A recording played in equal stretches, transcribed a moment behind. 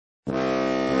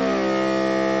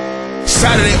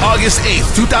Saturday, August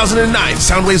 8th, 2009,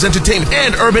 Soundwaves Entertainment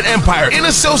and Urban Empire, in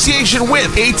association with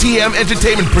A.T.M.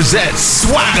 Entertainment, presents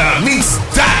Swagger meets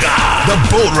Dagger, the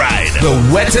boat ride, the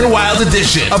Wet and Wild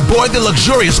edition, aboard the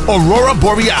luxurious Aurora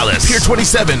Borealis, Pier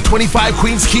 27, 25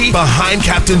 Queens Quay, behind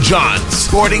Captain John's.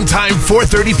 Boarding time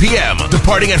 4:30 p.m.,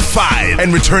 departing at 5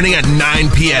 and returning at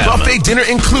 9 p.m. Buffet dinner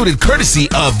included, courtesy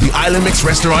of the Island Mix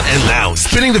Restaurant and Lounge.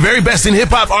 Spinning the very best in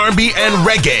hip-hop, R&B, and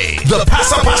reggae. The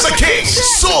Pasa Pasa King,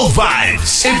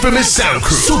 SOUNDWAVES, Infamous Sound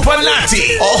Crew, Super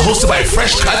Nati, all hosted by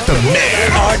Fresh Cut the Mayor.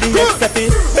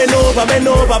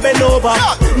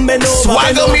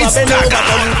 Swagger meets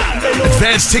Dagger.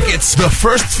 Advance tickets, the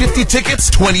first 50 tickets,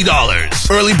 $20.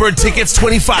 Early bird tickets,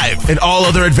 $25. And all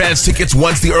other advance tickets,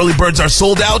 once the early birds are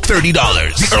sold out, $30.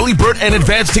 The early bird and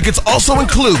advance tickets also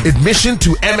include admission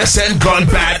to MSN Gone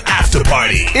Bad After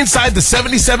Party inside the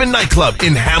 77 nightclub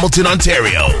in Hamilton,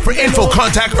 Ontario. For info,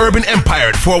 contact Urban Empire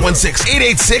at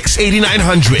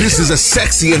 416-886-8900. This is a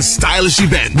sexy and stylish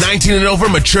event. 19 and over,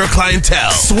 mature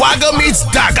clientele. Swagger meets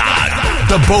Dagger.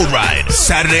 The boat ride,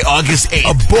 Saturday, August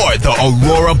 8th, aboard the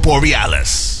Aurora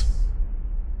Borealis.